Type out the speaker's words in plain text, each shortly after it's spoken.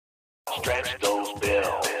Stretch those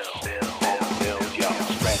bills. Bills, y'all.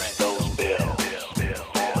 Stretch those bills.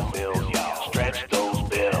 Bills, y'all. Stretch those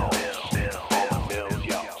bills. Bills,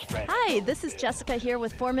 y'all. Hi, this is Jessica here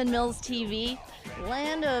with Foreman Mills TV,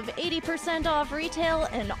 land of 80% off retail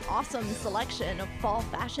and awesome selection of fall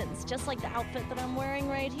fashions, just like the outfit that I'm wearing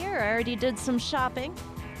right here. I already did some shopping,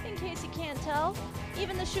 in case you can't tell.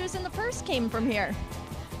 Even the shoes and the purse came from here.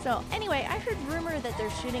 So anyway, I heard rumor that they're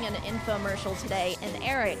shooting an infomercial today, and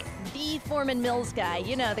Eric, the Foreman Mills guy,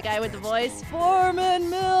 you know, the guy with the voice, Foreman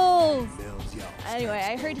Mills! Anyway,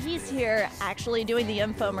 I heard he's here actually doing the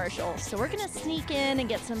infomercial. So we're gonna sneak in and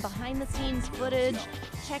get some behind the scenes footage,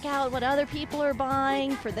 check out what other people are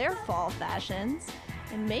buying for their fall fashions,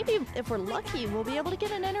 and maybe if we're lucky, we'll be able to get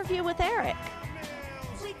an interview with Eric.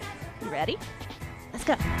 You ready? Let's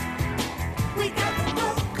go. We got the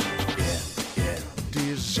look. Yeah.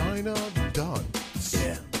 Designer done.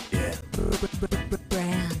 Yeah.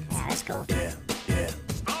 Brands. Yeah, let's go. Yeah.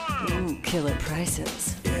 Ooh, killer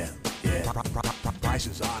prices. Yeah.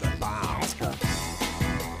 Prices out of bounds. Yeah, let's go.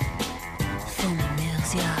 Foreman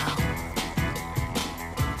Mills, y'all.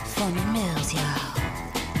 Foreman Mills, y'all.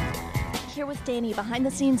 Here with Danny behind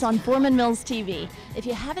the scenes on Foreman Mills TV. If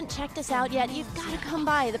you haven't checked us out yet, you've got to come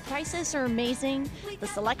by. The prices are amazing, the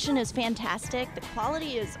selection is fantastic, the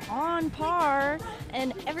quality is on par,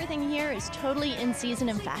 and everything here is totally in season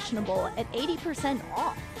and fashionable at 80%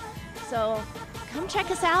 off. So come check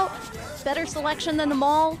us out. Better selection than the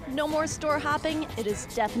mall, no more store hopping. It is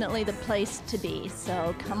definitely the place to be.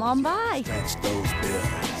 So come on by. Stretch those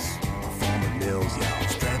bills. Foreman Mills, y'all.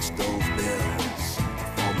 Stretch those bills.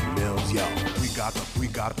 Foreman Mills, y'all. We got the look.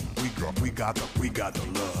 We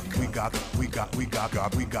got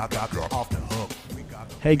the off the hook.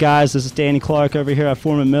 Hey guys, this is Danny Clark over here at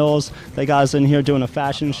Foreman Mills. They got us in here doing a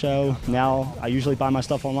fashion show. Now, I usually buy my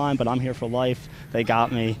stuff online, but I'm here for life. They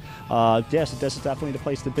got me. So this is definitely the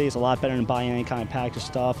place to be. It's a lot better than buying any kind of packaged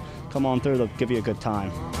stuff. Come on through, they'll give you a good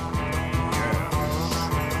time.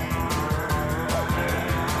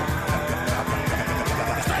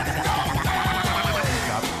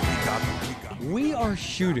 We are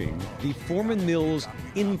shooting the Foreman Mills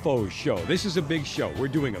Info Show. This is a big show. We're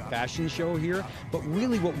doing a fashion show here, but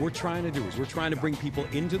really what we're trying to do is we're trying to bring people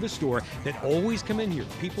into the store that always come in here.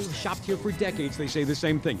 People have shopped here for decades. They say the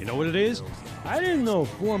same thing. You know what it is? I didn't know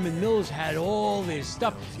Foreman Mills had all this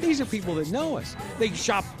stuff. These are people that know us. They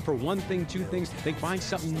shop for one thing, two things. They find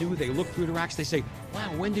something new. They look through the racks. They say, wow,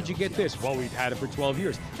 when did you get this? Well, we've had it for 12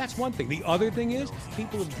 years. That's one thing. The other thing is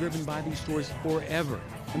people have driven by these stores forever.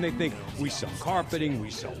 And they think we sell carpeting, we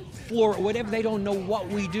sell floor, whatever. They don't know what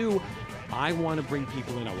we do. I want to bring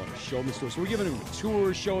people in. I want to show them the store. So we're giving them a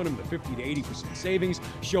tour, showing them the 50 to 80% savings,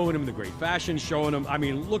 showing them the great fashion, showing them, I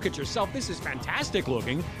mean, look at yourself. This is fantastic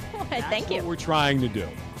looking. Thank you. That's what we're trying to do.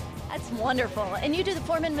 That's wonderful. And you do the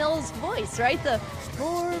Foreman Mills voice, right? The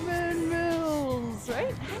Foreman Mills,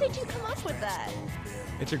 right? How did you come up with that?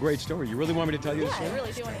 It's a great story. You really want me to tell you the story? I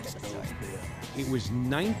really do want to hear the story. It was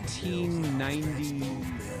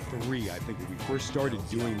 1993, I think, when we first started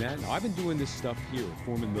doing that. Now, I've been doing this stuff here at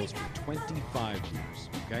Foreman Mills for 25 years,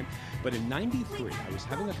 okay? But in 93, I was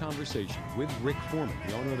having a conversation with Rick Foreman,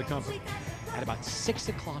 the owner of the company, at about 6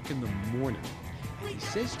 o'clock in the morning. And he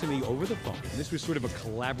says to me over the phone, and this was sort of a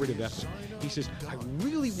collaborative effort, he says, I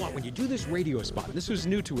really want, when you do this radio spot, and this was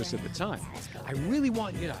new to us at the time, I really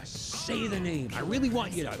want you to say the name. I really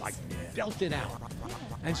want you to, like, belt it out.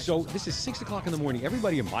 And so this is 6 o'clock in the morning.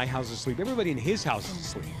 Everybody in my house is asleep. Everybody in his house is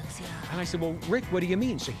asleep. And I said, well, Rick, what do you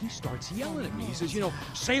mean? So he starts yelling at me. He says, you know,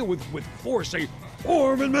 say it with force. Say,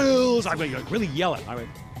 Foreman Mills. I mean, really yell it. I went,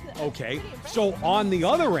 okay. So on the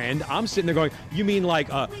other end, I'm sitting there going, you mean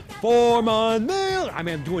like Foreman Mills? I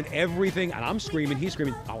mean, I'm doing everything, and I'm screaming. He's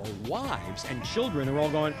screaming. Our wives and children are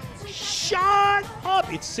all going, shut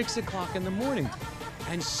up. It's 6 o'clock in the morning.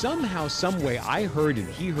 And somehow, some way, I heard and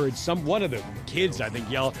he heard one of the kids, I think,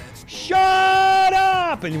 yell, shut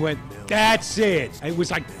up! And he went, that's it. And it was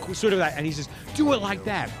like sort of that. And he says, do it like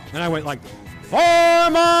that. And I went like,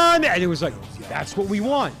 Foreman! And it was like, that's what we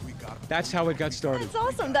want. That's how it got started. That's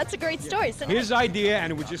awesome. That's a great story. So his idea,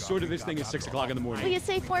 and it was just sort of this thing at 6 o'clock in the morning. will you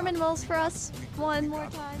say Foreman Mills for us one more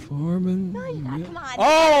time? Foreman. No, come on.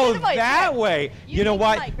 Oh, that way. You know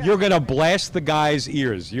what? Mic, You're gonna blast the guy's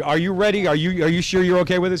ears. Are you ready? Are you sure you're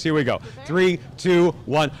okay with this? Here we go. 3, 2,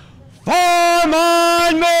 1.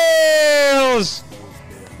 Foreman Mills.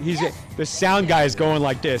 The sound guy is going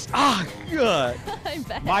like this. Ah, good. I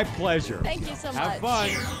bet. My pleasure. Thank you so much. Have fun.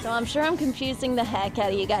 So I'm sure I'm confusing the heck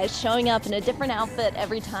out of you guys, showing up in a different outfit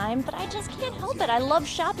every time, but I just can't help it. I love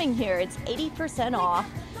shopping here. It's 80% off.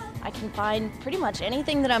 I can find pretty much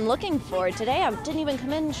anything that I'm looking for. Today I didn't even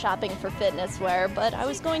come in shopping for fitness wear, but I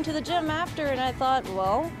was going to the gym after and I thought,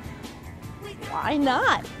 well, why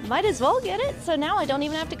not? Might as well get it. So now I don't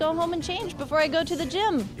even have to go home and change before I go to the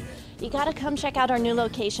gym. You gotta come check out our new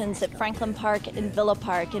locations at Franklin Park and Villa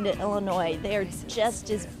Park in Illinois. They are just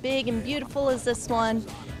as big and beautiful as this one.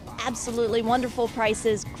 Absolutely wonderful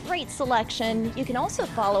prices, great selection. You can also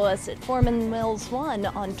follow us at Foreman Mills 1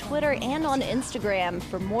 on Twitter and on Instagram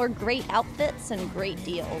for more great outfits and great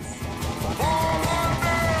deals.